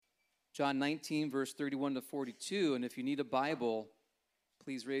John 19, verse 31 to 42. And if you need a Bible,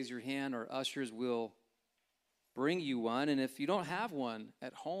 please raise your hand. Our ushers will bring you one. And if you don't have one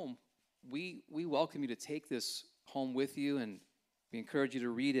at home, we welcome you to take this home with you, and we encourage you to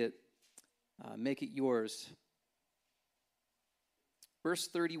read it. Make it yours. Verse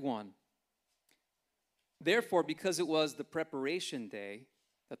 31. Therefore, because it was the preparation day,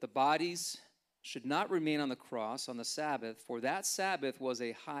 that the bodies should not remain on the cross on the Sabbath, for that Sabbath was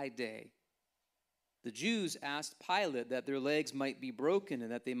a high day, the Jews asked Pilate that their legs might be broken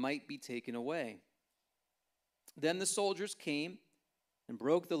and that they might be taken away. Then the soldiers came and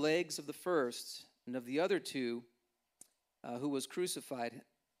broke the legs of the first and of the other two who was crucified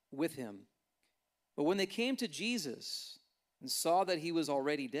with him. But when they came to Jesus and saw that he was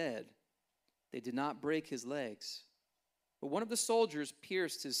already dead, they did not break his legs. But one of the soldiers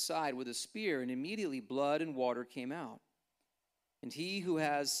pierced his side with a spear, and immediately blood and water came out. And he who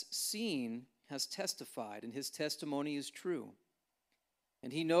has seen has testified, and his testimony is true.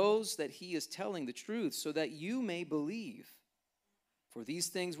 And he knows that he is telling the truth, so that you may believe. For these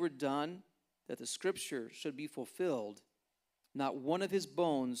things were done, that the scripture should be fulfilled. Not one of his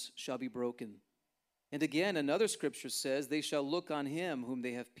bones shall be broken. And again, another scripture says, they shall look on him whom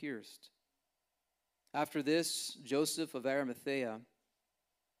they have pierced. After this, Joseph of Arimathea,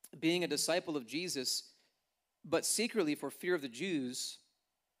 being a disciple of Jesus, but secretly for fear of the Jews,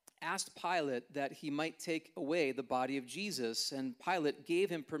 asked Pilate that he might take away the body of Jesus, and Pilate gave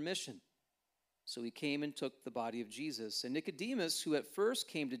him permission. So he came and took the body of Jesus. And Nicodemus, who at first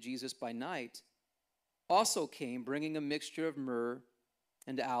came to Jesus by night, also came, bringing a mixture of myrrh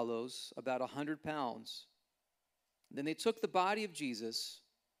and aloes, about 100 pounds. Then they took the body of Jesus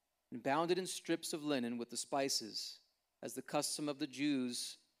and bound it in strips of linen with the spices, as the custom of the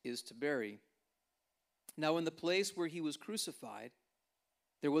Jews is to bury. Now in the place where he was crucified,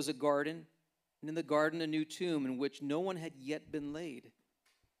 there was a garden, and in the garden a new tomb in which no one had yet been laid.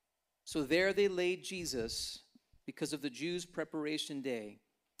 So there they laid Jesus because of the Jews' preparation day,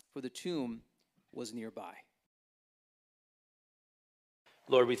 for the tomb was nearby.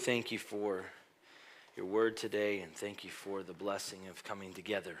 Lord, we thank you for your word today, and thank you for the blessing of coming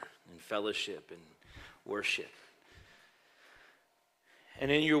together in fellowship and worship.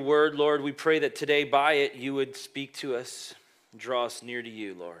 And in your word, Lord, we pray that today by it you would speak to us, draw us near to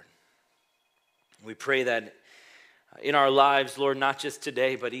you, Lord. We pray that in our lives, Lord, not just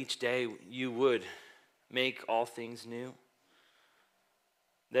today, but each day, you would make all things new.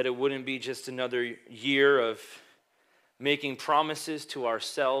 That it wouldn't be just another year of making promises to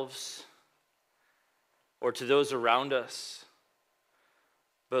ourselves or to those around us,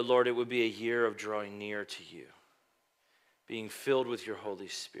 but Lord, it would be a year of drawing near to you, being filled with your Holy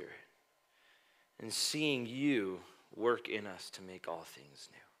Spirit, and seeing you work in us to make all things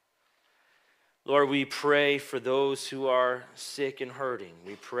new. Lord, we pray for those who are sick and hurting.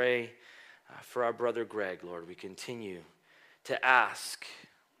 We pray for our brother Greg, Lord. We continue to ask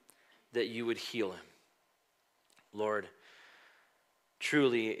that you would heal him. Lord,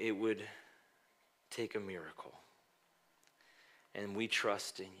 truly it would take a miracle. And we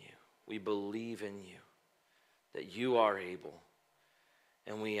trust in you. We believe in you, that you are able.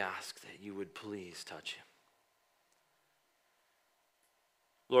 And we ask that you would please touch him.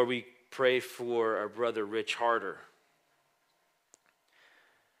 Lord, we pray for our brother Rich Harder.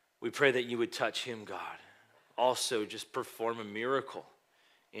 We pray that you would touch him, God. Also, just perform a miracle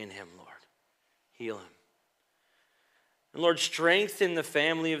in him, Lord. Heal him. And Lord, strengthen the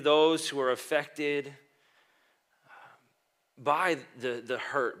family of those who are affected by the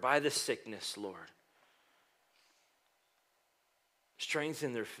hurt, by the sickness, Lord.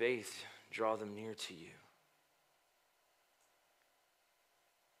 Strengthen their faith. Draw them near to you.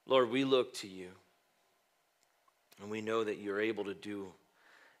 Lord, we look to you, and we know that you're able to do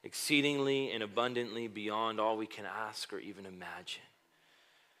exceedingly and abundantly beyond all we can ask or even imagine.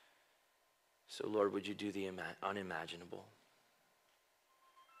 So, Lord, would you do the unimaginable?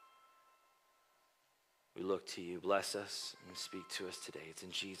 We look to you. Bless us and speak to us today. It's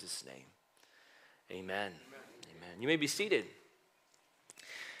in Jesus' name. Amen. Amen. You may be seated.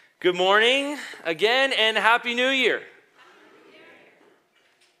 Good morning again, and Happy New Year.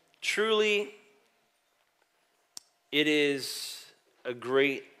 Truly, it is a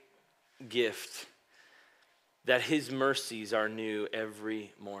great gift that his mercies are new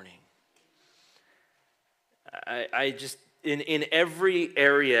every morning. I just, in every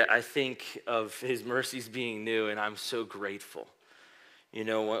area, I think of his mercies being new, and I'm so grateful. You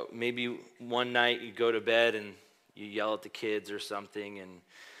know, maybe one night you go to bed and you yell at the kids or something, and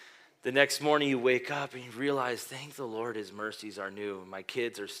The next morning you wake up and you realize, thank the Lord, his mercies are new. My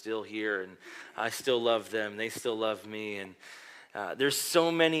kids are still here and I still love them. They still love me. And there's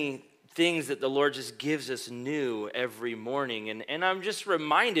so many things that the Lord just gives us new every morning. And I'm just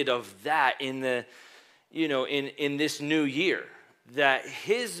reminded of that in the, in this new year, that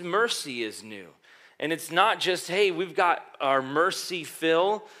his mercy is new. And it's not just, hey, we've got our mercy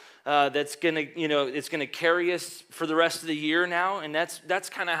fill that's gonna, it's gonna carry us for the rest of the year now. And that's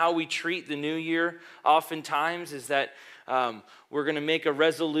kind of how we treat the new year oftentimes, is that we're gonna make a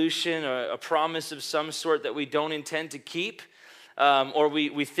resolution, a promise of some sort that we don't intend to keep, or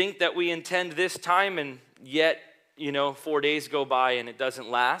we think that we intend this time, and yet, 4 days go by and it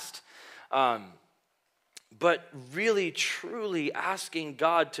doesn't last. But really, truly asking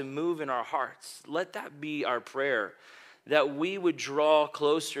God to move in our hearts. Let that be our prayer, that we would draw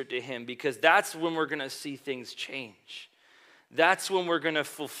closer to him, because that's when we're going to see things change. That's when we're going to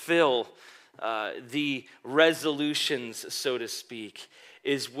fulfill the resolutions, so to speak,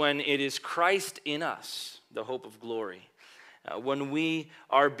 is when it is Christ in us, the hope of glory. When we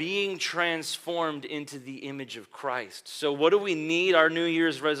are being transformed into the image of Christ. So what do we need our New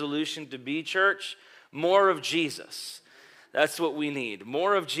Year's resolution to be, church? More of Jesus. That's what we need.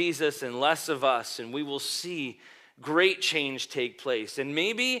 More of Jesus and less of us, and we will see great change take place. And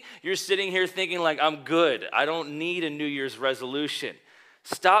maybe you're sitting here thinking like, I'm good. I don't need a New Year's resolution.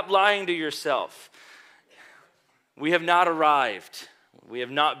 Stop lying to yourself. We have not arrived. We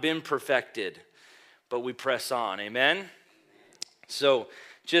have not been perfected, but we press on. Amen? So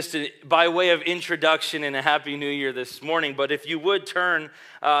just by way of introduction and a Happy New Year this morning, but if you would turn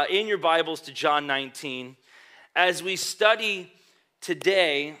in your Bibles to John 19. As we study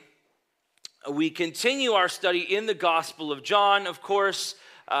today, we continue our study in the Gospel of John. Of course,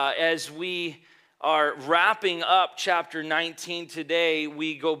 as we are wrapping up chapter 19 today,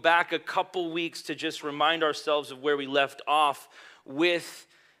 we go back a couple weeks to just remind ourselves of where we left off with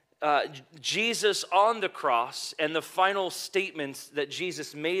Jesus on the cross and the final statements that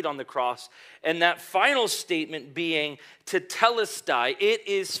Jesus made on the cross. And that final statement being tetelestai, it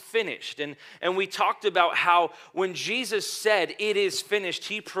is finished. And we talked about how when Jesus said it is finished,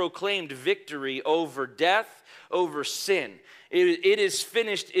 he proclaimed victory over death, over sin. It is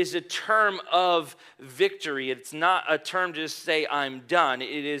finished is a term of victory. It's not a term to just say, I'm done.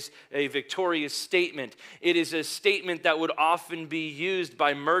 It is a victorious statement. It is a statement that would often be used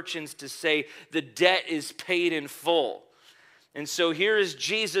by merchants to say, the debt is paid in full. And so here is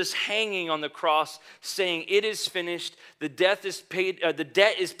Jesus hanging on the cross saying, it is finished. The debt is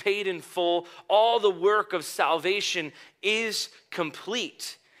paid in full. All the work of salvation is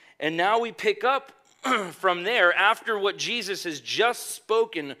complete. And now we pick up from there, after what Jesus has just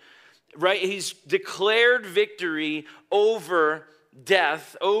spoken, right? He's declared victory over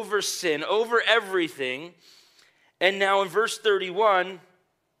death, over sin, over everything. And now in verse 31,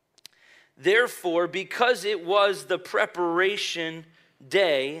 therefore, because it was the preparation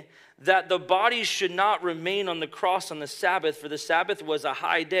day, that the bodies should not remain on the cross on the Sabbath, for the Sabbath was a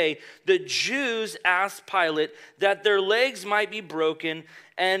high day, the Jews asked Pilate that their legs might be broken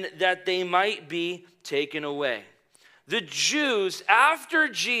and that they might be taken away. The Jews, after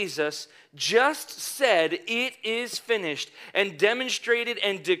Jesus just said it is finished and demonstrated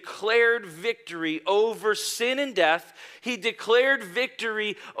and declared victory over sin and death, he declared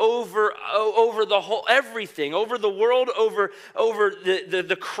victory over the whole everything, over the world, over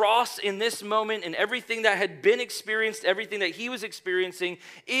the cross in this moment, and everything that had been experienced, everything that he was experiencing.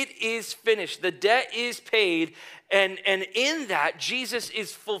 It is finished. The debt is paid, and in that Jesus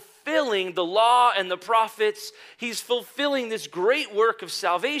is fulfilling the law and the prophets. He's fulfilling this great work of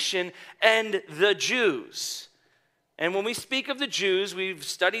salvation and the Jews. And when we speak of the Jews, we've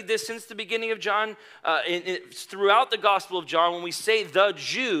studied this since the beginning of John, throughout the Gospel of John. When we say the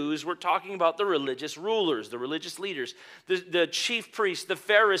Jews, we're talking about the religious rulers, the religious leaders, the chief priests, the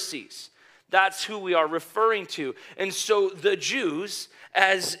Pharisees. That's who we are referring to. And so the Jews,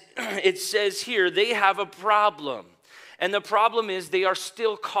 as it says here, they have a problem. And the problem is they are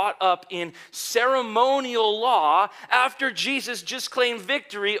still caught up in ceremonial law after Jesus just claimed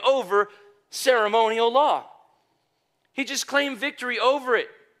victory over ceremonial law. He just claimed victory over it.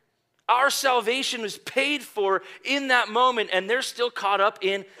 Our salvation was paid for in that moment, and they're still caught up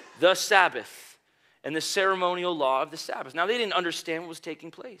in the Sabbath and the ceremonial law of the Sabbath. Now, they didn't understand what was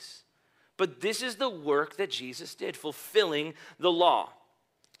taking place, but this is the work that Jesus did, fulfilling the law.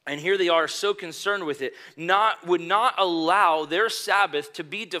 And here they are so concerned with it, would not allow their Sabbath to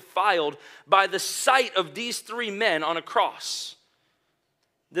be defiled by the sight of these three men on a cross.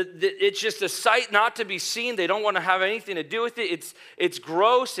 It's just a sight not to be seen. They don't want to have anything to do with it. It's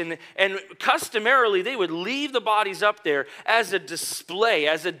gross. And customarily, they would leave the bodies up there as a display,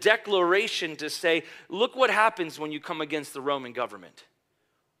 as a declaration to say, look what happens when you come against the Roman government.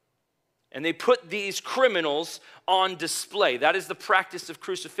 And they put these criminals on display. That is the practice of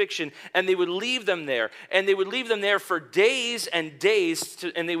crucifixion. And they would leave them there. And they would leave them there for days and days.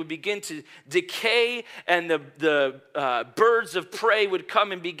 And they would begin to decay. And the birds of prey would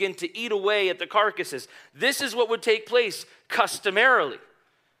come and begin to eat away at the carcasses. This is what would take place customarily.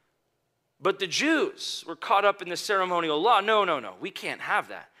 But the Jews were caught up in the ceremonial law. No. We can't have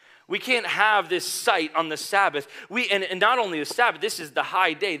that. We can't have this sight on the Sabbath. And not only the Sabbath, this is the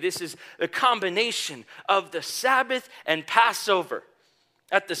high day. This is a combination of the Sabbath and Passover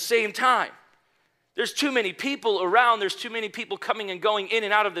at the same time. There's too many people around. There's too many people coming and going in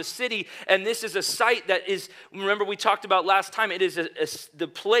and out of the city. And this is a site that is, remember we talked about last time, it is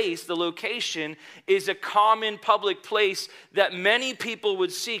the location is a common public place that many people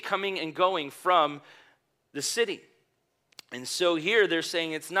would see coming and going from the city. And so here they're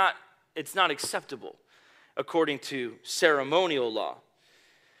saying it's not acceptable according to ceremonial law.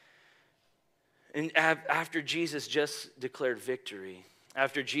 And after Jesus just declared victory,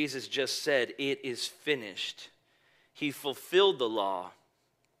 after Jesus just said, it is finished, he fulfilled the law,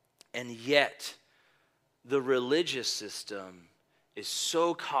 and yet the religious system is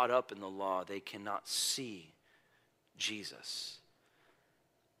so caught up in the law they cannot see Jesus.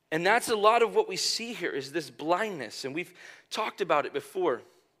 And that's a lot of what we see here is this blindness. And we've talked about it before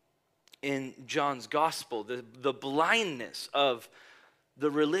in John's gospel, the blindness of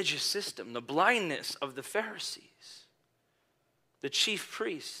the religious system, the blindness of the Pharisees, the chief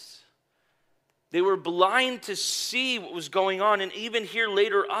priests. They were blind to see what was going on. And even here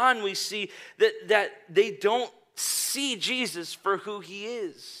later on, we see that they don't see Jesus for who he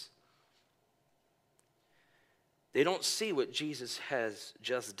is. They don't see what Jesus has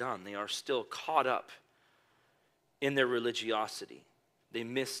just done. They are still caught up in their religiosity. They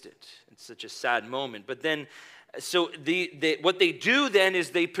missed it. It's such a sad moment. But then, so what they do then is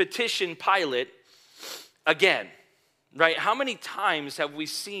they petition Pilate again, right? How many times have we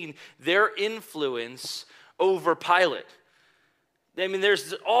seen their influence over Pilate? I mean,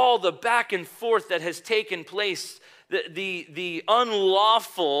 there's all the back and forth that has taken place. The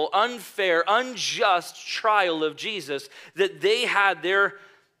unlawful, unfair, unjust trial of Jesus, that they had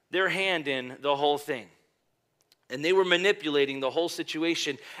their hand in the whole thing. And they were manipulating the whole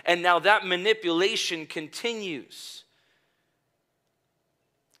situation. And now that manipulation continues.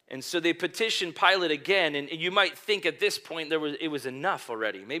 And so they petitioned Pilate again. And you might think at this point it was enough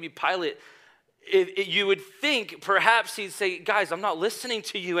already. Maybe Pilate, you would think perhaps he'd say, guys, I'm not listening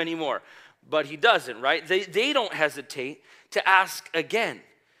to you anymore. But he doesn't, right? They don't hesitate to ask again.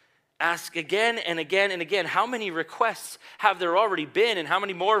 Ask again and again and again. How many requests have there already been, and how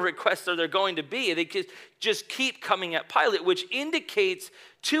many more requests are there going to be? They just keep coming at Pilate, which indicates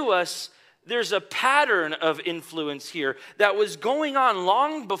to us there's a pattern of influence here that was going on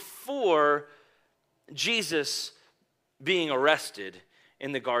long before Jesus being arrested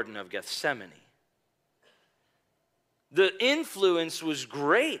in the Garden of Gethsemane. The influence was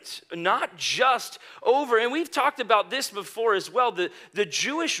great, not just over, and we've talked about this before as well, the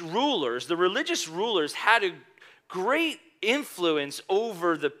Jewish rulers, the religious rulers had a great influence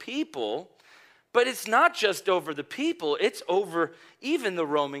over the people, but it's not just over the people, it's over even the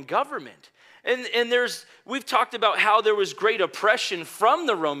Roman government. And we've talked about how there was great oppression from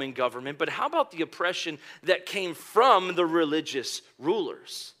the Roman government, but how about the oppression that came from the religious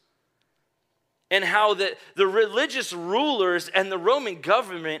rulers? And how the religious rulers and the Roman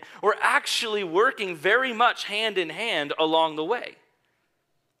government were actually working very much hand in hand along the way.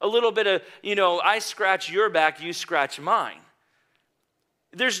 A little bit of, I scratch your back, you scratch mine.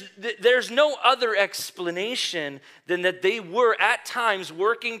 There's no other explanation than that they were at times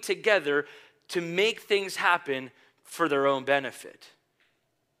working together to make things happen for their own benefit.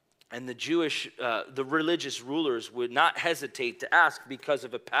 And the religious rulers would not hesitate to ask because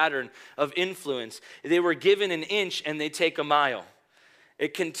of a pattern of influence. They were given an inch and they take a mile.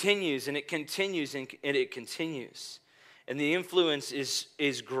 It continues and it continues and it continues. And the influence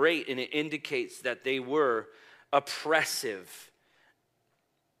is great, and it indicates that they were oppressive.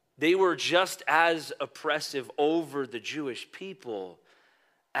 They were just as oppressive over the Jewish people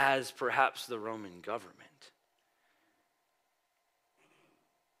as perhaps the Roman government.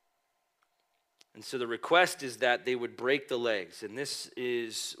 And so the request is that they would break the legs. And this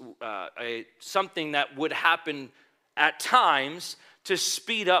is something that would happen at times to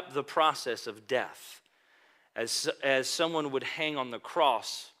speed up the process of death. as someone would hang on the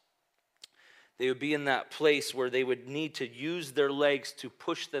cross, they would be in that place where they would need to use their legs to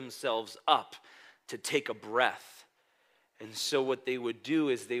push themselves up to take a breath. And so what they would do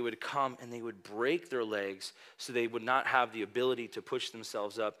is they would come and they would break their legs so they would not have the ability to push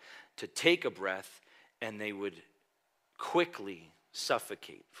themselves up to take a breath, and they would quickly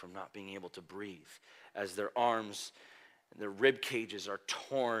suffocate from not being able to breathe as their arms and their rib cages are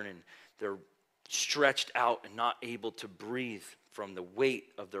torn and they're stretched out and not able to breathe from the weight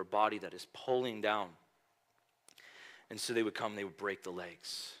of their body that is pulling down. And so they would come, they would break the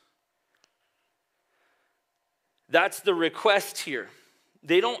legs. That's the request here.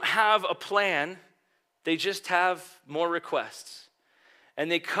 They don't have a plan, they just have more requests. And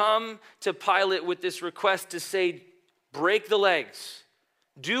they come to Pilate with this request to say, break the legs.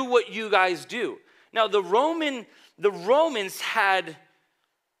 Do what you guys do. Now the Romans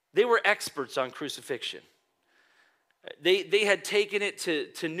they were experts on crucifixion. They had taken it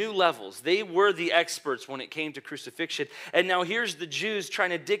to new levels. They were the experts when it came to crucifixion. And now here's the Jews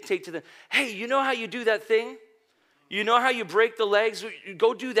trying to dictate to them, hey, you know how you do that thing? You know how you break the legs?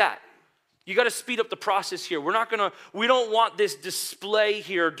 Go do that. You got to speed up the process here. We don't want this display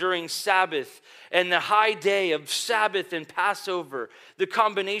here during Sabbath and the high day of Sabbath and Passover, the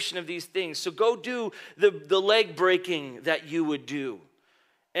combination of these things. So go do the leg breaking that you would do.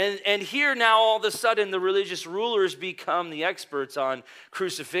 And here now all of a sudden the religious rulers become the experts on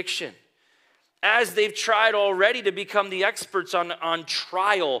crucifixion, as they've tried already to become the experts on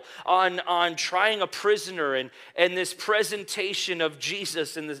trial, on trying a prisoner and this presentation of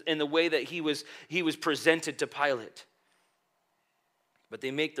Jesus in the way that he was presented to Pilate. But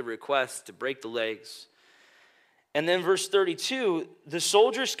they make the request to break the legs. And then verse 32, the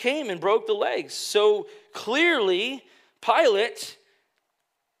soldiers came and broke the legs. So clearly, Pilate,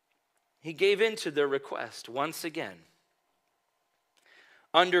 he gave in to their request once again,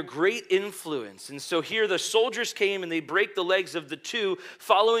 under great influence. And so here the soldiers came and they break the legs of the two,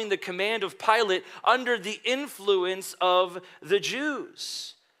 following the command of Pilate, under the influence of the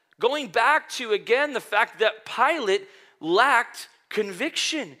Jews. Going back to, again, the fact that Pilate lacked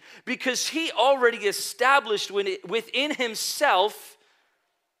conviction, because he already established within himself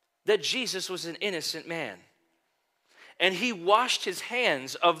that Jesus was an innocent man. And he washed his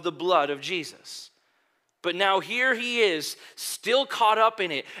hands of the blood of Jesus. But now here he is, still caught up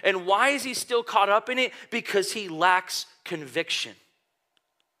in it. And why is he still caught up in it? Because he lacks conviction.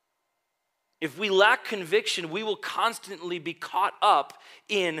 If we lack conviction, we will constantly be caught up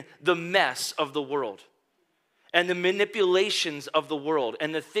in the mess of the world and the manipulations of the world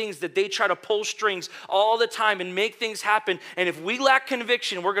and the things that they try to pull strings all the time and make things happen. And if we lack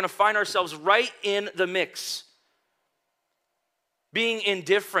conviction, we're going to find ourselves right in the mix, being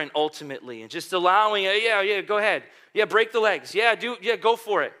indifferent ultimately and just allowing, yeah, go ahead. Yeah, break the legs. Yeah, go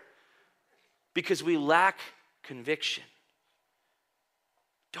for it. Because we lack conviction.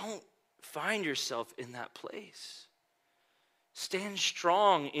 Don't find yourself in that place. Stand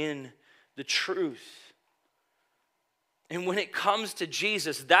strong in the truth. And when it comes to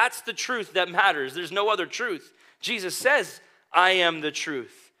Jesus, that's the truth that matters. There's no other truth. Jesus says, I am the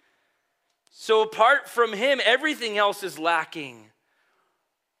truth. So apart from him, everything else is lacking.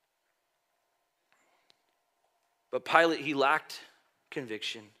 But Pilate, he lacked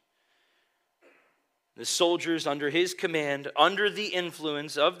conviction. The soldiers under his command, under the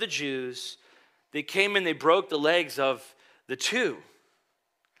influence of the Jews, they came and they broke the legs of the two.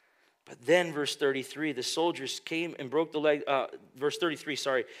 But then, verse 33, the soldiers came and broke the leg, verse 33,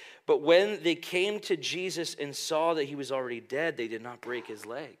 sorry. But when they came to Jesus and saw that he was already dead, they did not break his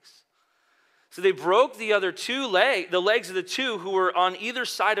legs. So they broke the legs of the two who were on either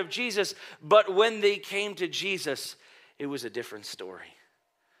side of Jesus. But when they came to Jesus, it was a different story.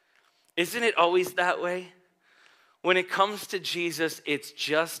 Isn't it always that way? When it comes to Jesus, it's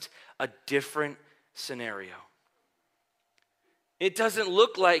just a different scenario. It doesn't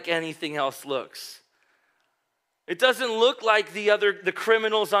look like anything else looks. It doesn't look like the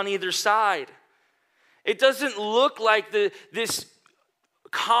criminals on either side. It doesn't look like this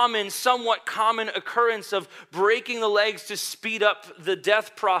somewhat common occurrence of breaking the legs to speed up the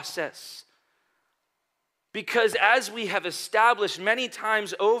death process. Because as we have established many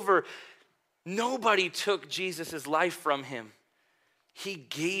times over, nobody took Jesus' life from him. He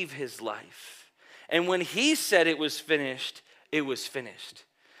gave his life. And when he said it was finished, it was finished.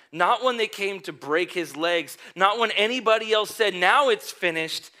 Not when they came to break his legs, not when anybody else said, now it's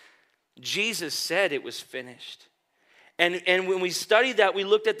finished. Jesus said it was finished. And when we studied that, we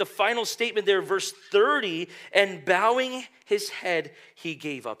looked at the final statement there, verse 30, and bowing his head, he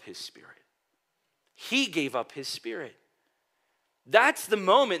gave up his spirit. he gave up his spirit. That's the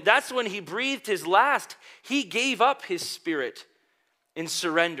moment. That's when he breathed his last. He gave up his spirit in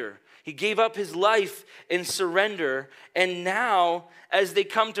surrender. He gave up his life in surrender. And now, as they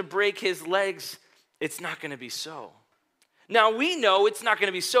come to break his legs, it's not going to be so. Now, we know it's not going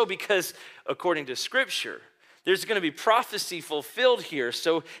to be so because, according to Scripture, there's going to be prophecy fulfilled here.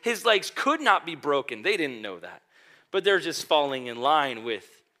 So his legs could not be broken. They didn't know that. But they're just falling in line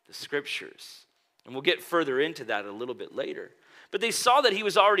with the Scriptures. And we'll get further into that a little bit later. But they saw that he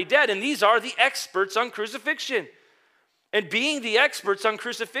was already dead, and these are the experts on crucifixion. And being the experts on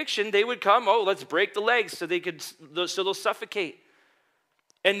crucifixion, they would come, let's break the legs so they'll suffocate.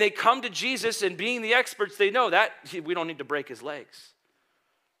 And they come to Jesus, and being the experts, they know that we don't need to break his legs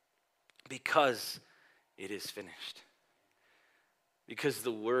because it is finished. Because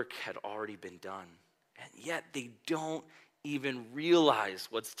the work had already been done. And yet they don't even realize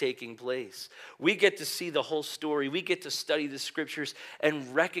what's taking place. We get to see the whole story. We get to study the Scriptures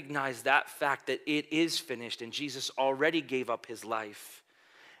and recognize that fact that it is finished and Jesus already gave up his life.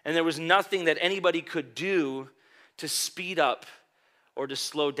 And there was nothing that anybody could do to speed up or to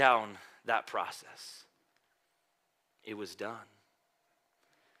slow down that process. It was done.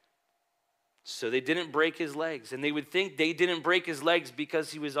 So they didn't break his legs. And they would think they didn't break his legs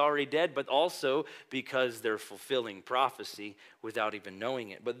because he was already dead, but also because they're fulfilling prophecy without even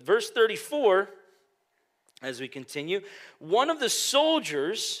knowing it. But verse 34, as we continue, one of the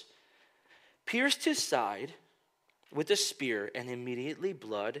soldiers pierced his side with a spear, and immediately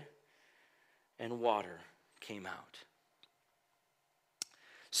blood and water came out.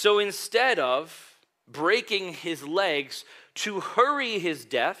 So instead of breaking his legs to hurry his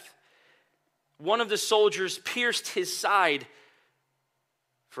death, one of the soldiers pierced his side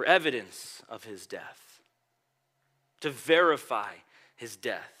for evidence of his death, to verify his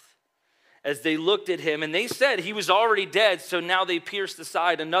death. As they looked at him, and they said he was already dead, so now they pierced the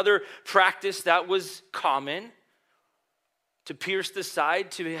side. Another practice that was common, to pierce the side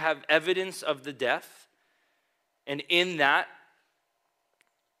to have evidence of the death. And in that,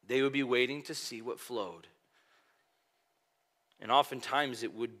 they would be waiting to see what flowed. And oftentimes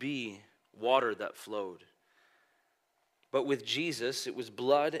it would be water that flowed. But with Jesus, it was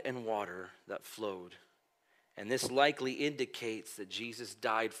blood and water that flowed. And this likely indicates that Jesus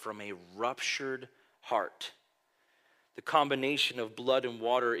died from a ruptured heart. The combination of blood and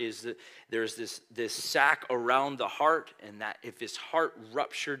water is that there's this sac around the heart, and that if his heart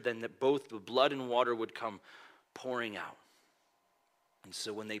ruptured, then that both the blood and water would come pouring out. And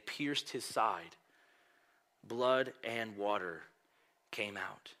so when they pierced his side, blood and water came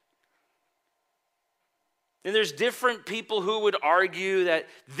out. And there's different people who would argue that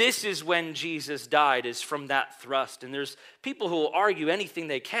this is when Jesus died, is from that thrust. And there's people who will argue anything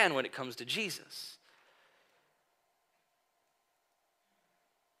they can when it comes to Jesus.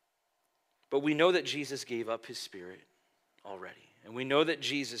 But we know that Jesus gave up his spirit already. And we know that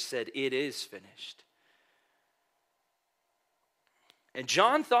Jesus said, "It is finished." And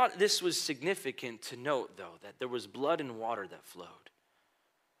John thought this was significant to note, though, that there was blood and water that flowed.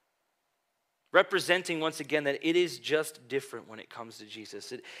 Representing, once again, that it is just different when it comes to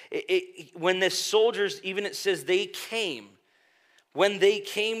Jesus. When the soldiers, even it says they came, when they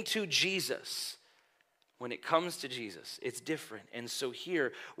came to Jesus, when it comes to Jesus, it's different. And so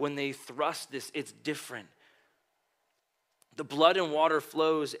here, when they thrust this, it's different. The blood and water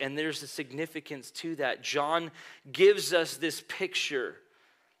flows, and there's a significance to that. John gives us this picture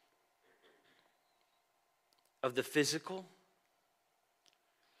of the physical,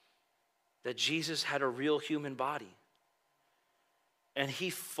 that Jesus had a real human body, and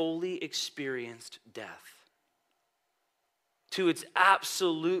he fully experienced death to its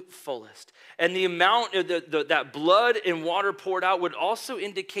absolute fullest. And the amount of that blood and water poured out would also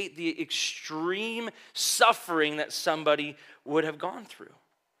indicate the extreme suffering that somebody would have gone through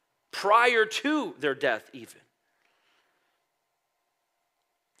prior to their death even.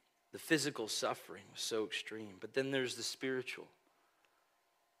 The physical suffering was so extreme, but then there's the spiritual.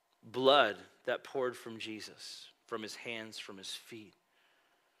 Blood that poured from Jesus, from his hands, from his feet,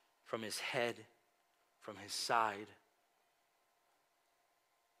 from his head, from his side.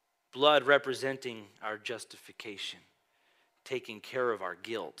 Blood representing our justification, taking care of our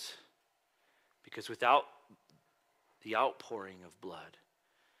guilt. Because without the outpouring of blood,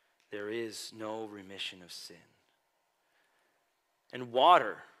 there is no remission of sin. And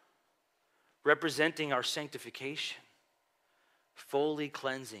water representing our sanctification, fully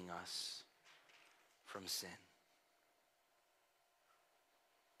cleansing us from sin.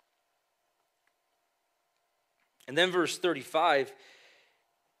 And then verse 35,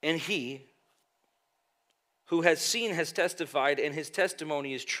 and he, who has seen has testified, and his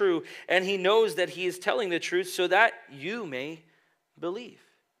testimony is true, and he knows that he is telling the truth so that you may believe.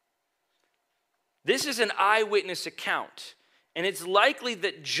 This is an eyewitness account, and it's likely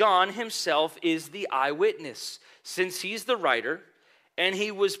that John himself is the eyewitness, since he's the writer and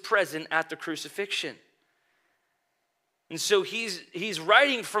he was present at the crucifixion. And so he's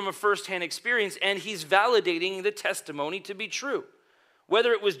writing from a firsthand experience, and he's validating the testimony to be true.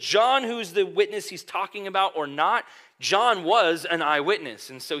 Whether it was John who's the witness he's talking about or not, John was an eyewitness.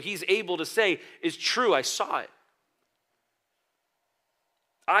 And so he's able to say, it's true, I saw it.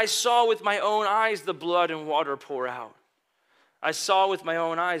 I saw with my own eyes the blood and water pour out. I saw with my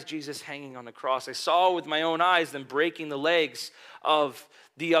own eyes Jesus hanging on the cross. I saw with my own eyes them breaking the legs of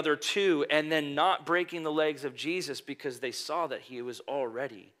the other two and then not breaking the legs of Jesus because they saw that he was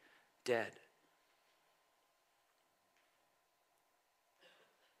already dead.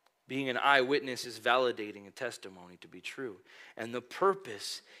 Being an eyewitness is validating a testimony to be true. And the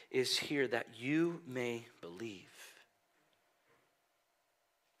purpose is here that you may believe.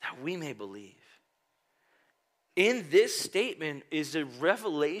 That we may believe. In this statement is a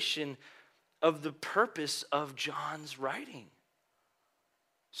revelation of the purpose of John's writing.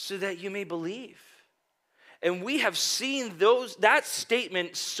 So that you may believe. And we have seen that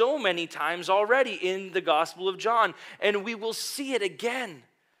statement so many times already in the Gospel of John. And we will see it again.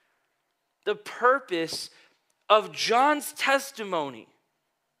 The purpose of John's testimony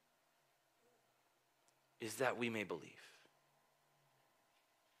is that we may believe.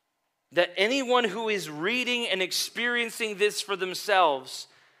 That anyone who is reading and experiencing this for themselves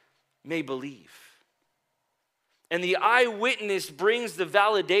may believe. And the eyewitness brings the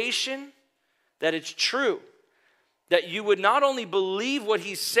validation that it's true. That you would not only believe what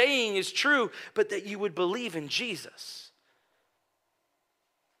he's saying is true, but that you would believe in Jesus.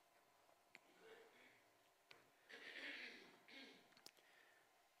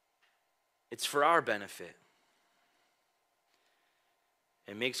 It's for our benefit.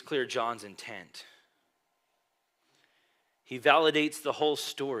 It makes clear John's intent. He validates the whole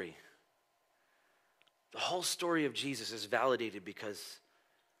story. The whole story of Jesus is validated because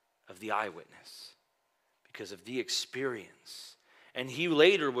of the eyewitness, because of the experience. And he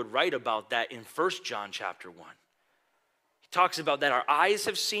later would write about that in 1 John chapter 1. He talks about that our eyes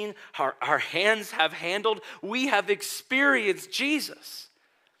have seen, our hands have handled, we have experienced Jesus.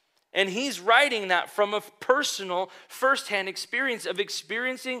 And he's writing that from a personal, firsthand experience of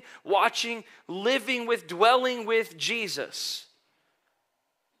experiencing, watching, living with, dwelling with Jesus.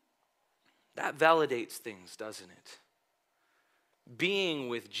 That validates things, doesn't it? Being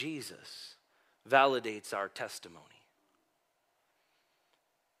with Jesus validates our testimony.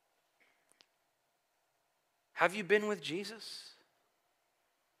 Have you been with Jesus?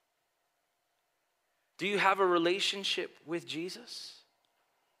 Do you have a relationship with Jesus?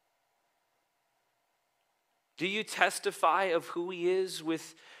 Do you testify of who he is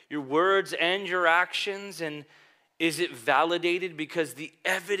with your words and your actions? And is it validated because the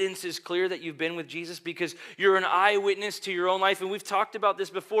evidence is clear that you've been with Jesus? Because you're an eyewitness to your own life. And we've talked about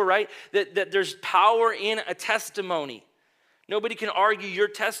this before, right? That there's power in a testimony. Nobody can argue your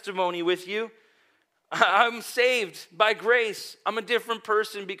testimony with you. I'm saved by grace. I'm a different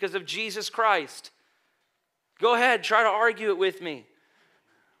person because of Jesus Christ. Go ahead, try to argue it with me.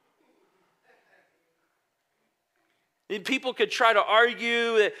 People could try to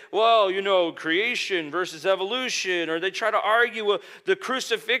argue that, well, creation versus evolution, or they try to argue the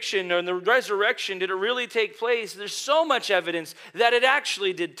crucifixion and the resurrection. Did it really take place? There's so much evidence that it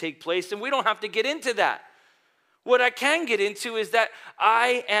actually did take place, and we don't have to get into that. What I can get into is that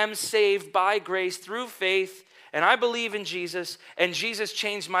I am saved by grace through faith, and I believe in Jesus, and Jesus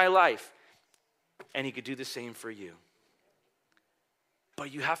changed my life. And he could do the same for you.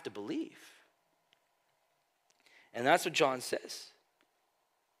 But you have to believe. And that's what John says.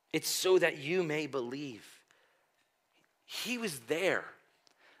 It's so that you may believe. He was there,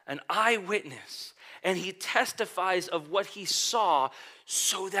 an eyewitness, and he testifies of what he saw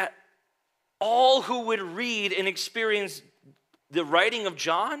so that all who would read and experience the writing of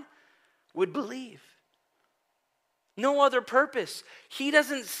John would believe. No other purpose. He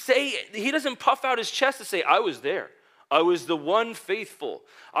doesn't puff out his chest to say, I was there. I was the one faithful.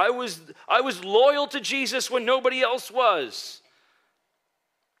 I was loyal to Jesus when nobody else was.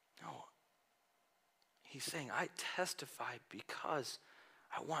 No. He's saying, I testify because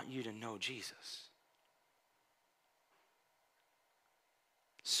I want you to know Jesus.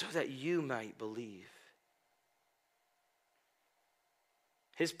 So that you might believe.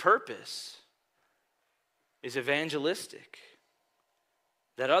 His purpose is evangelistic.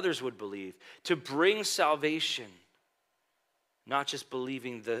 that others would believe, to bring salvation, not just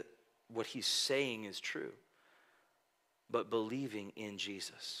believing that what he's saying is true, but believing in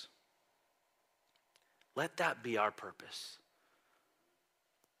Jesus. Let that be our purpose.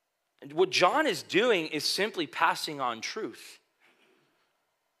 And what John is doing is simply passing on truth.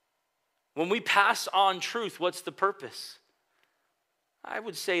 When we pass on truth, what's the purpose? I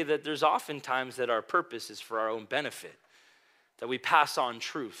would say that there's often times that our purpose is for our own benefit, that we pass on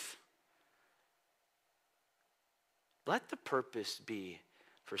truth. Let the purpose be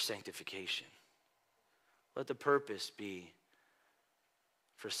for sanctification. Let the purpose be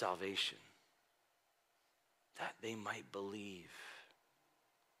for salvation, that they might believe.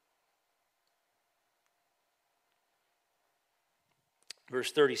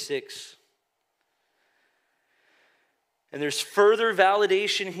 Verse 36. And there's further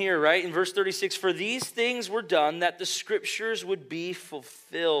validation here, right? In verse 36, for these things were done that the scriptures would be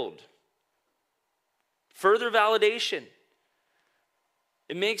fulfilled. Further validation.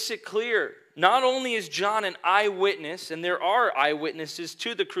 It makes it clear. Not only is John an eyewitness, and there are eyewitnesses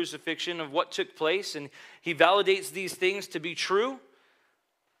to the crucifixion of what took place, and he validates these things to be true,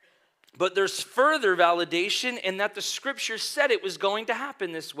 but there's further validation in that the scripture said it was going to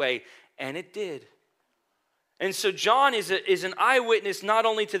happen this way, and it did. And so John is an eyewitness not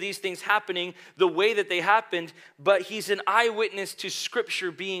only to these things happening the way that they happened, but he's an eyewitness to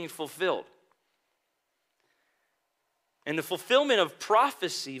Scripture being fulfilled. And the fulfillment of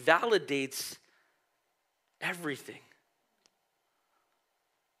prophecy validates everything.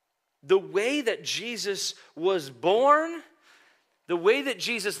 The way that Jesus was born, the way that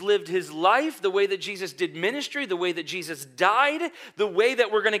Jesus lived his life, the way that Jesus did ministry, the way that Jesus died, the way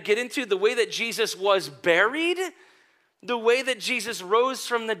that we're going to get into, the way that Jesus was buried, the way that Jesus rose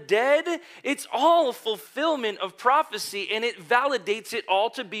from the dead, it's all a fulfillment of prophecy, and it validates it all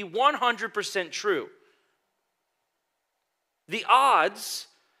to be 100% true. The odds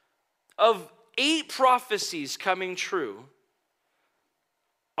of 8 prophecies coming true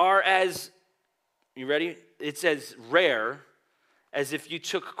are as, you ready? It's as rare as if you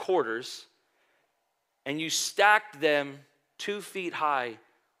took quarters and you stacked them 2 feet high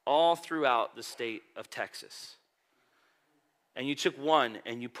all throughout the state of Texas. And you took one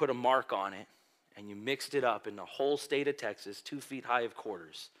and you put a mark on it and you mixed it up in the whole state of Texas, 2 feet high of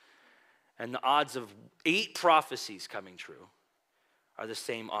quarters. And the odds of 8 prophecies coming true are the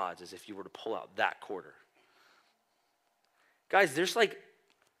same odds as if you were to pull out that quarter. Guys, there's like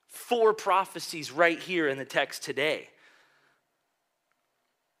 4 prophecies right here in the text today.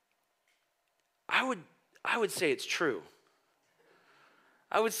 I would say it's true.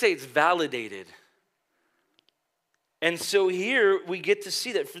 I would say it's validated. And so here we get to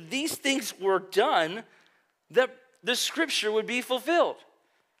see that for these things were done, that the scripture would be fulfilled.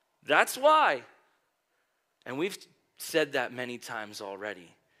 That's why. And we've said that many times already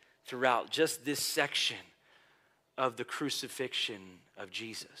throughout just this section of the crucifixion of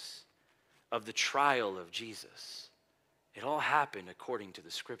Jesus, of the trial of Jesus. It all happened according to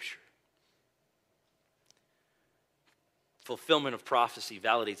the scripture. Fulfillment of prophecy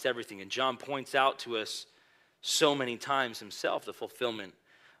validates everything. And John points out to us so many times himself the fulfillment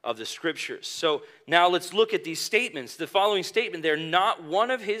of the scriptures. So now let's look at these statements. The following statement there, not one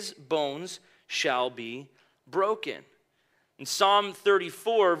of his bones shall be broken. In Psalm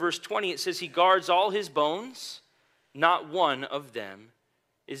 34, verse 20, it says, he guards all his bones, not one of them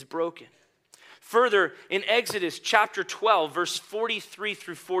is broken. Further, in Exodus chapter 12, verse 43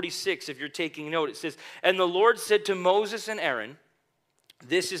 through 46, if you're taking note, it says, and the Lord said to Moses and Aaron,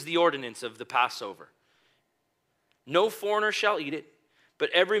 this is the ordinance of the Passover. No foreigner shall eat it,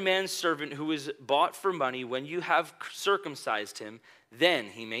 but every man's servant who is bought for money, when you have circumcised him, then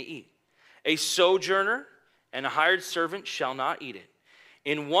he may eat. A sojourner and a hired servant shall not eat it.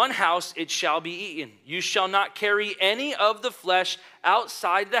 In one house it shall be eaten. You shall not carry any of the flesh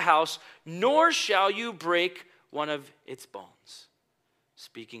outside the house, nor shall you break one of its bones.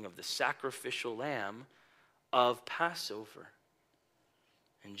 Speaking of the sacrificial lamb of Passover.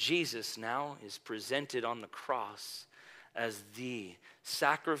 And Jesus now is presented on the cross as the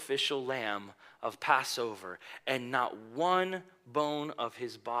sacrificial lamb of Passover, and not one bone of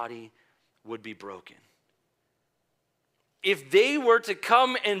his body would be broken. If they were to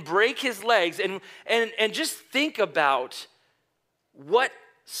come and break his legs, and just think about what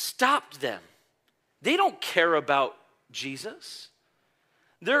stopped them. They don't care about Jesus.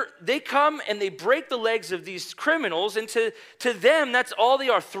 They come and they break the legs of these criminals, and to them, that's all they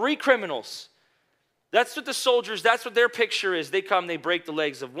are, 3 criminals. That's what the soldiers, that's what their picture is. They come, they break the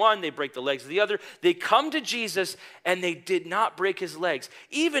legs of one, they break the legs of the other. They come to Jesus and they did not break his legs.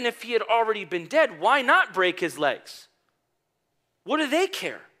 Even if he had already been dead, why not break his legs? What do they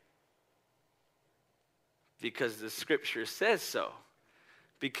care? Because the scripture says so.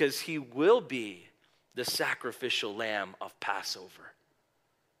 Because he will be the sacrificial lamb of Passover.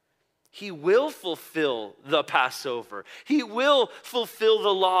 He will fulfill the Passover. He will fulfill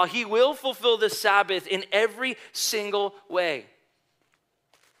the law. He will fulfill the Sabbath in every single way.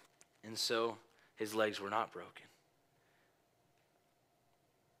 And so his legs were not broken.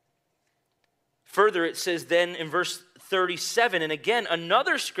 Further, it says then in verse 37, and again,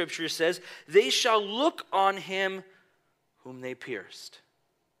 another scripture says, they shall look on him whom they pierced.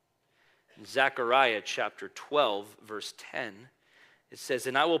 In Zechariah chapter 12, verse 10, it says,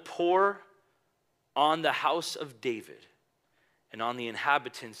 and I will pour on the house of David and on the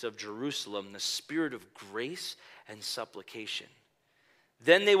inhabitants of Jerusalem the spirit of grace and supplication.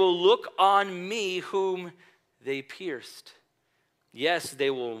 Then they will look on me whom they pierced. Yes, they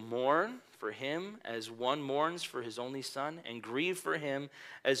will mourn for him as one mourns for his only son, and grieve for him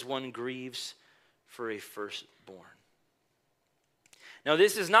as one grieves for a firstborn. Now,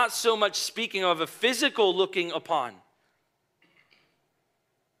 this is not so much speaking of a physical looking upon,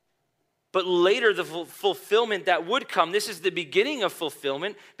 but later the fulfillment that would come. This is the beginning of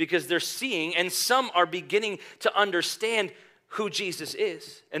fulfillment because they're seeing, and some are beginning to understand who Jesus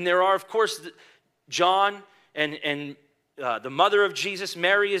is. And there are, of course, John and the mother of Jesus,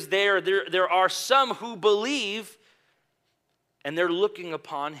 Mary, is there. There are some who believe, and they're looking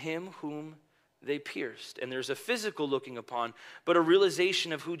upon him whom they pierced. And there's a physical looking upon, but a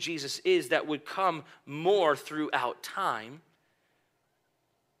realization of who Jesus is that would come more throughout time.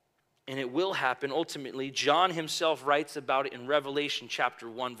 And it will happen ultimately. John himself writes about it in Revelation chapter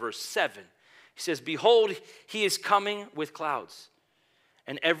 1, verse 7. He says, behold, he is coming with clouds,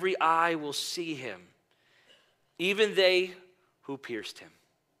 and every eye will see him, even they who pierced him.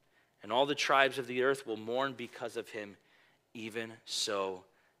 And all the tribes of the earth will mourn because of him. Even so,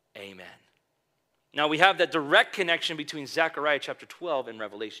 amen. Now we have that direct connection between Zechariah chapter 12 and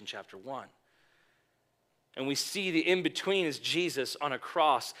Revelation chapter 1. And we see the in-between is Jesus on a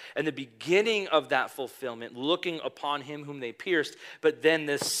cross and the beginning of that fulfillment, looking upon him whom they pierced. But then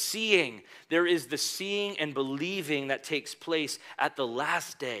the seeing, there is the seeing and believing that takes place at the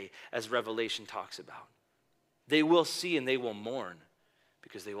last day, as Revelation talks about. They will see and they will mourn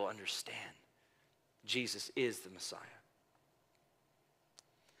because they will understand Jesus is the Messiah.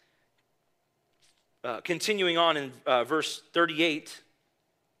 Continuing on in verse 38.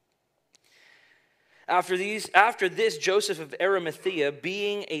 After this, Joseph of Arimathea,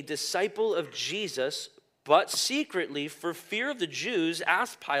 being a disciple of Jesus, but secretly for fear of the Jews,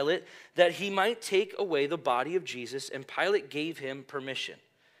 asked Pilate that he might take away the body of Jesus, and Pilate gave him permission.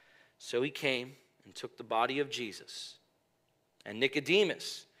 So he came and took the body of Jesus. And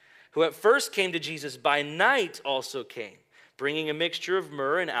Nicodemus, who at first came to Jesus by night, also came, bringing a mixture of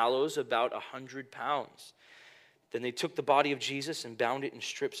myrrh and aloes, about 100 pounds. Then they took the body of Jesus and bound it in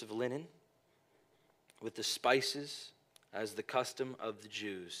strips of linen, with the spices, as the custom of the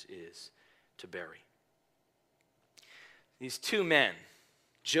Jews is to bury. These two men,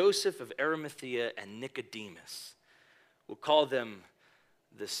 Joseph of Arimathea and Nicodemus, we'll call them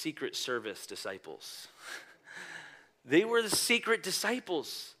the Secret Service disciples. They were the secret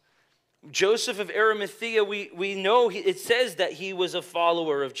disciples. Joseph of Arimathea, we know it says that he was a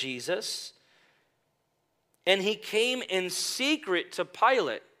follower of Jesus, and he came in secret to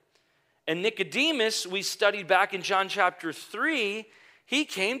Pilate. And Nicodemus, we studied back in John chapter 3, he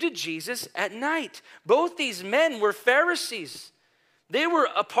came to Jesus at night. Both these men were Pharisees. They were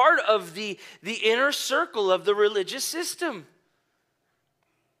a part of the inner circle of the religious system.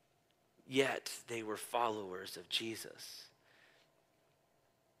 Yet they were followers of Jesus.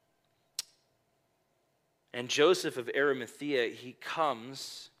 And Joseph of Arimathea, he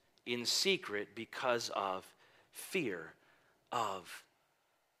comes in secret because of fear of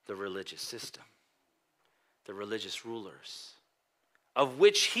the religious system, the religious rulers, of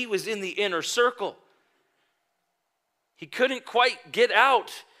which he was in the inner circle. He couldn't quite get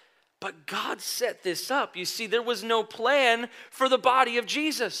out, but God set this up. You see, there was no plan for the body of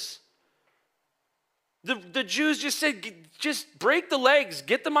Jesus. The Jews just said, just break the legs,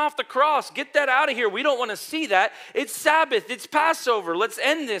 get them off the cross, get that out of here. We don't want to see that. It's Sabbath, it's Passover. Let's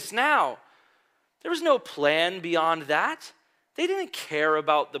end this now. There was no plan beyond that. They didn't care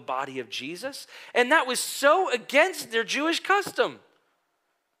about the body of Jesus. And that was so against their Jewish custom.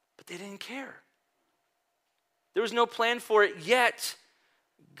 But they didn't care. There was no plan for it, yet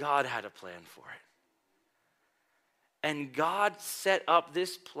God had a plan for it. And God set up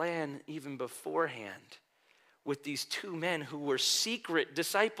this plan even beforehand with these two men who were secret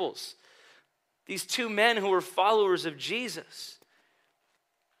disciples. These two men who were followers of Jesus.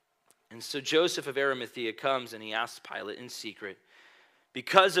 And so Joseph of Arimathea comes and he asks Pilate in secret,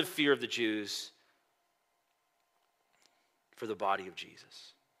 because of fear of the Jews, for the body of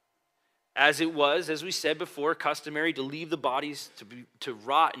Jesus. As it was, as we said before, customary to leave the bodies to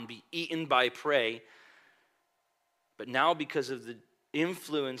rot and be eaten by prey. But now, because of the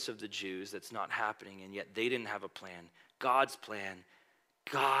influence of the Jews, that's not happening, and yet they didn't have a plan. God's plan.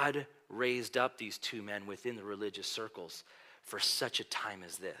 God raised up these two men within the religious circles for such a time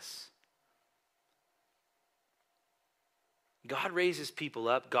as this. God raises people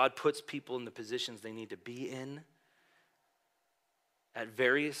up. God puts people in the positions they need to be in at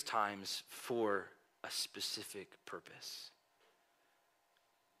various times for a specific purpose.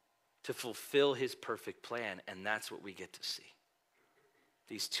 To fulfill his perfect plan, and that's what we get to see.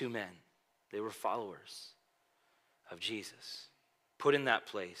 These two men, they were followers of Jesus, put in that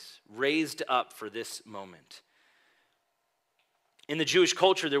place, raised up for this moment. In the Jewish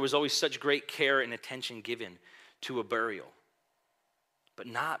culture, there was always such great care and attention given to a burial, but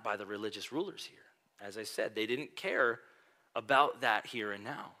not by the religious rulers here. As I said, they didn't care about that here and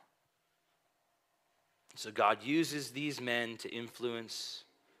now. So God uses these men to influence,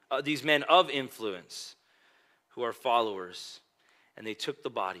 these men of influence who are followers, and they took the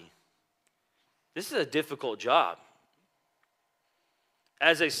body. This is a difficult job.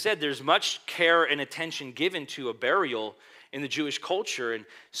 As I said, there's much care and attention given to a burial in the Jewish culture, and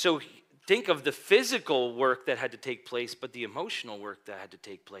so think of the physical work that had to take place, but the emotional work that had to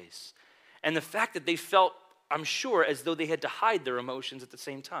take place. And the fact that they felt, I'm sure, as though they had to hide their emotions at the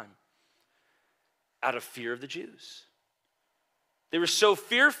same time out of fear of the Jews. They were so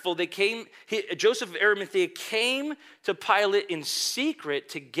fearful, Joseph of Arimathea came to Pilate in secret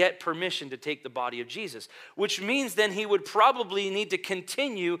to get permission to take the body of Jesus, which means then he would probably need to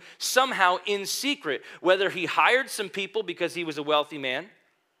continue somehow in secret, whether he hired some people because he was a wealthy man,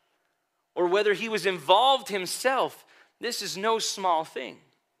 or whether he was involved himself. This is no small thing.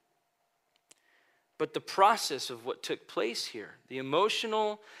 But the process of what took place here, the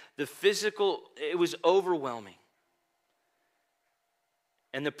emotional, the physical, it was overwhelming.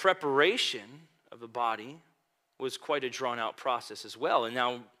 And the preparation of the body was quite a drawn-out process as well. And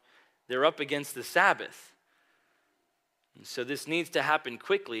now they're up against the Sabbath. And so this needs to happen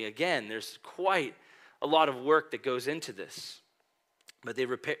quickly. Again, there's quite a lot of work that goes into this. But they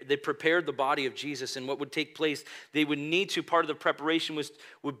prepared the body of Jesus, and what would take place, they would need to, part of the preparation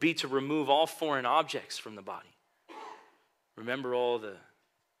would be to remove all foreign objects from the body. Remember all the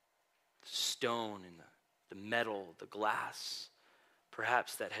stone and the metal, the glass,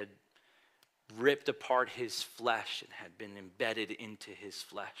 perhaps that had ripped apart his flesh and had been embedded into his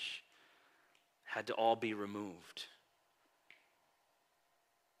flesh, had to all be removed.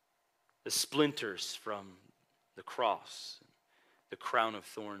 The splinters from the cross, the crown of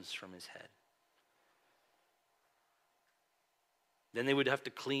thorns from his head. Then they would have to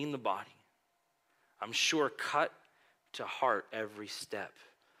clean the body. I'm sure cut to heart every step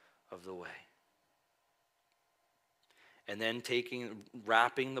of the way. And then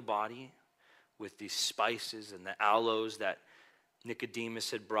wrapping the body with these spices and the aloes that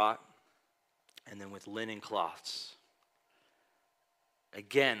Nicodemus had brought, and then with linen cloths.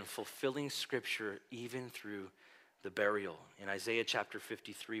 Again, fulfilling scripture even through the burial. In Isaiah chapter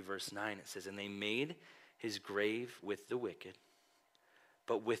 53, verse 9, it says, "And they made his grave with the wicked,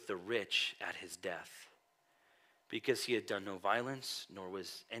 but with the rich at his death, because he had done no violence, nor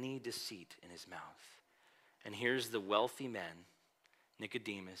was any deceit in his mouth." And here's the wealthy men,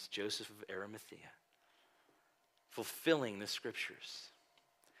 Nicodemus, Joseph of Arimathea, fulfilling the scriptures.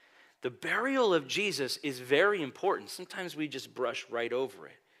 The burial of Jesus is very important. Sometimes we just brush right over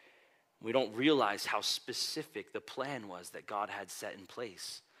it. We don't realize how specific the plan was that God had set in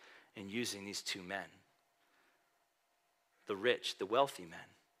place in using these two men, the rich, the wealthy men,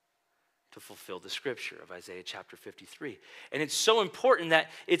 to fulfill the scripture of Isaiah chapter 53. And it's so important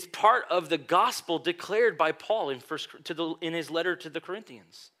that it's part of the gospel declared by Paul in his letter to the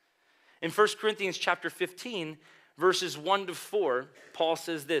Corinthians. In 1 Corinthians chapter 15, verses 1 to 4, Paul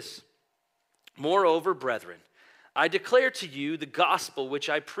says this, "Moreover, brethren, I declare to you the gospel which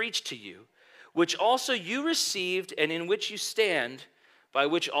I preached to you, which also you received and in which you stand, by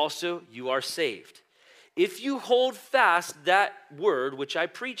which also you are saved. If you hold fast that word which I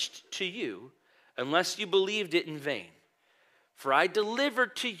preached to you, unless you believed it in vain. For I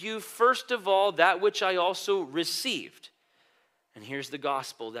delivered to you first of all that which I also received." And here's the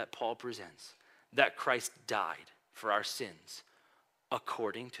gospel that Paul presents, that Christ died for our sins,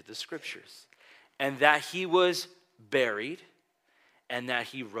 according to the Scriptures, and that he was buried, and that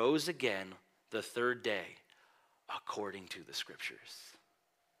he rose again the third day, according to the Scriptures.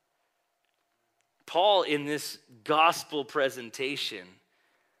 Paul, in this gospel presentation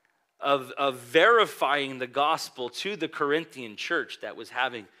of verifying the gospel to the Corinthian church that was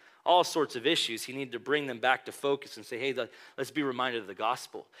having all sorts of issues, he needed to bring them back to focus and say, hey, let's be reminded of the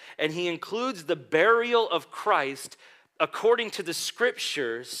gospel. And he includes the burial of Christ according to the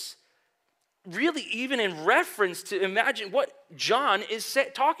Scriptures, really even in reference to, imagine what John is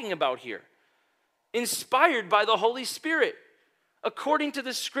talking about here. Inspired by the Holy Spirit. According to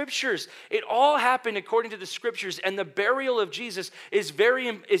the Scriptures. It all happened according to the Scriptures, and the burial of Jesus is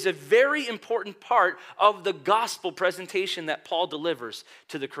a very important part of the gospel presentation that Paul delivers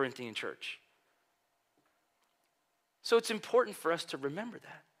to the Corinthian church. So it's important for us to remember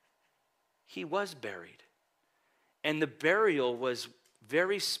that. He was buried, and the burial was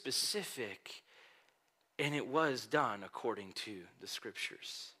very specific, and it was done according to the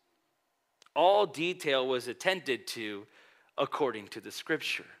Scriptures. All detail was attended to according to the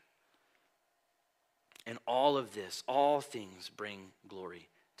Scripture. And all of this, all things bring glory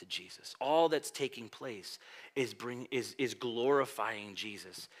to Jesus. All that's taking place is glorifying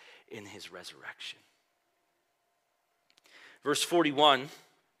Jesus in his resurrection. Verse 41,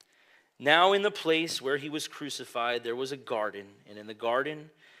 now in the place where he was crucified, there was a garden, and in the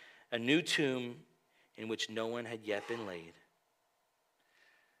garden, a new tomb in which no one had yet been laid.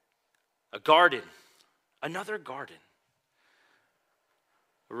 A garden, another garden.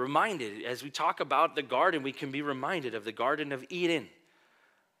 We're reminded, as we talk about the garden, we can be reminded of the Garden of Eden.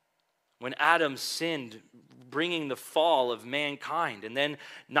 When Adam sinned, bringing the fall of mankind. And then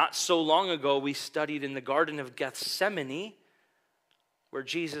not so long ago, we studied in the Garden of Gethsemane, where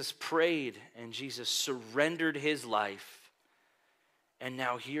Jesus prayed and Jesus surrendered his life. And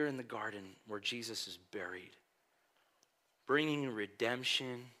now here in the garden, where Jesus is buried, bringing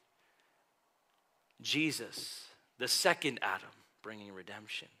redemption. Jesus, the second Adam, bringing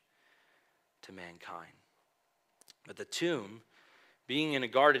redemption to mankind. But the tomb, being in a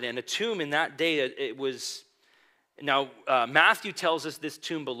garden, and a tomb in that day, it was, now Matthew tells us this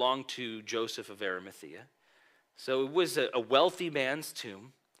tomb belonged to Joseph of Arimathea. So it was a wealthy man's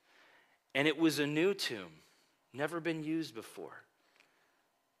tomb, and it was a new tomb, never been used before.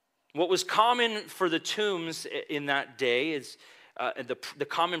 What was common for the tombs in that day is the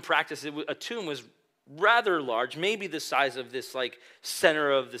common practice, a tomb was rather large, maybe the size of this like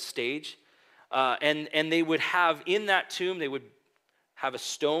center of the stage. And they would have in that tomb, they would have a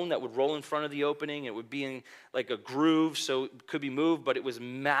stone that would roll in front of the opening. It would be in like a groove, so it could be moved, but it was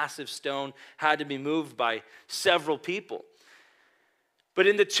massive stone, had to be moved by several people. But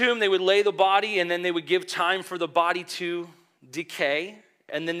in the tomb, they would lay the body, and then they would give time for the body to decay,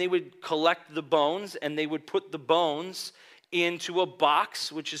 and then they would collect the bones, and they would put the bones into a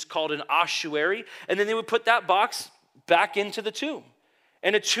box, which is called an ossuary, and then they would put that box back into the tomb.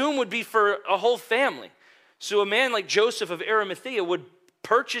 And a tomb would be for a whole family. So a man like Joseph of Arimathea would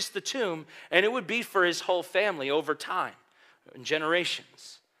purchase the tomb, and it would be for his whole family over time, in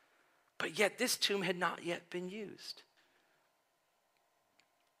generations. But yet this tomb had not yet been used.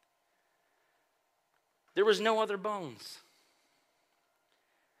 There was no other bones.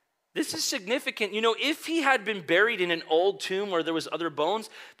 This is significant. You know, if he had been buried in an old tomb where there was other bones,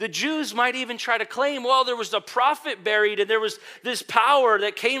 the Jews might even try to claim, well, there was a prophet buried and there was this power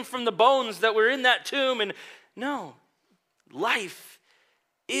that came from the bones that were in that tomb. And no, life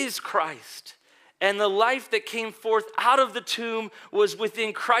is Christ. And the life that came forth out of the tomb was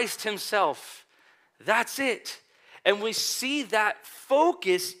within Christ himself. That's it. And we see that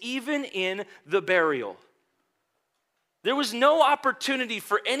focus even in the burial. There was no opportunity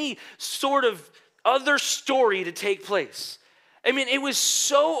for any sort of other story to take place. I mean, it was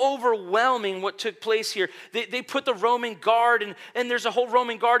so overwhelming what took place here. They put the Roman guard, and there's a whole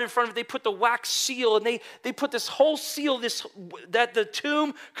Roman guard in front of it. They put the wax seal, and they put this whole seal that the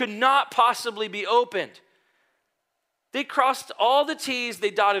tomb could not possibly be opened. They crossed all the T's,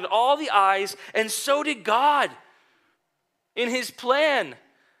 they dotted all the I's, and so did God in his plan.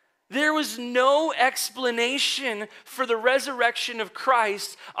 There was no explanation for the resurrection of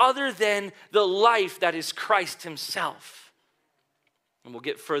Christ other than the life that is Christ himself. And we'll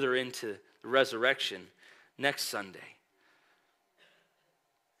get further into the resurrection next Sunday.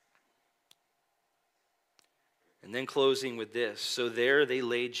 And then closing with this. So there they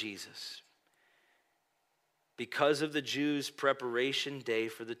laid Jesus. Because of the Jews' preparation day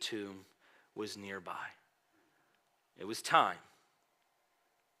for the tomb was nearby. It was time.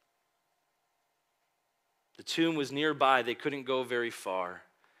 The tomb was nearby. They couldn't go very far,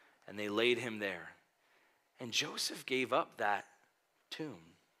 and they laid him there. And Joseph gave up that tomb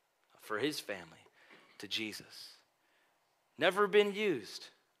for his family to Jesus. Never been used.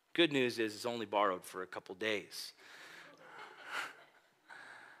 Good news is it's only borrowed for a couple days.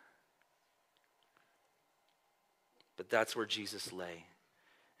 But that's where Jesus lay.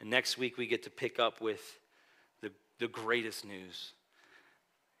 And next week we get to pick up with the greatest news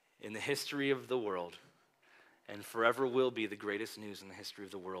in the history of the world, and forever will be the greatest news in the history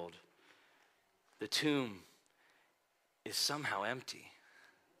of the world. The tomb is somehow empty.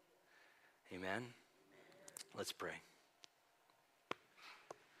 Amen? Let's pray.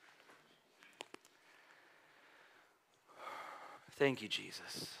 Thank you,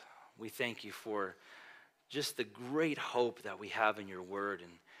 Jesus. We thank you for just the great hope that we have in your word,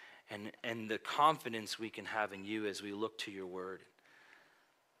 and the confidence we can have in you as we look to your word.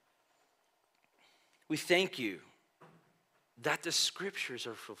 We thank you that the scriptures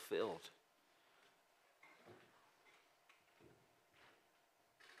are fulfilled.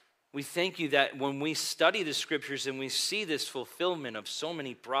 We thank you that when we study the scriptures and we see this fulfillment of so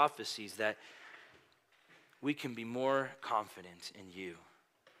many prophecies, that we can be more confident in you.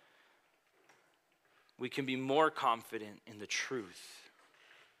 We can be more confident in the truth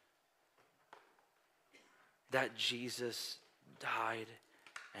that Jesus died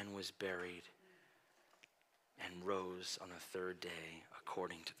and was buried and rose on the third day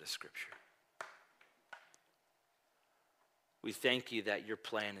according to the scripture. We thank you that your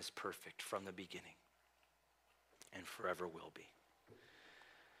plan is perfect from the beginning and forever will be.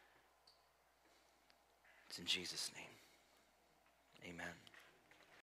 It's in Jesus' name. Amen.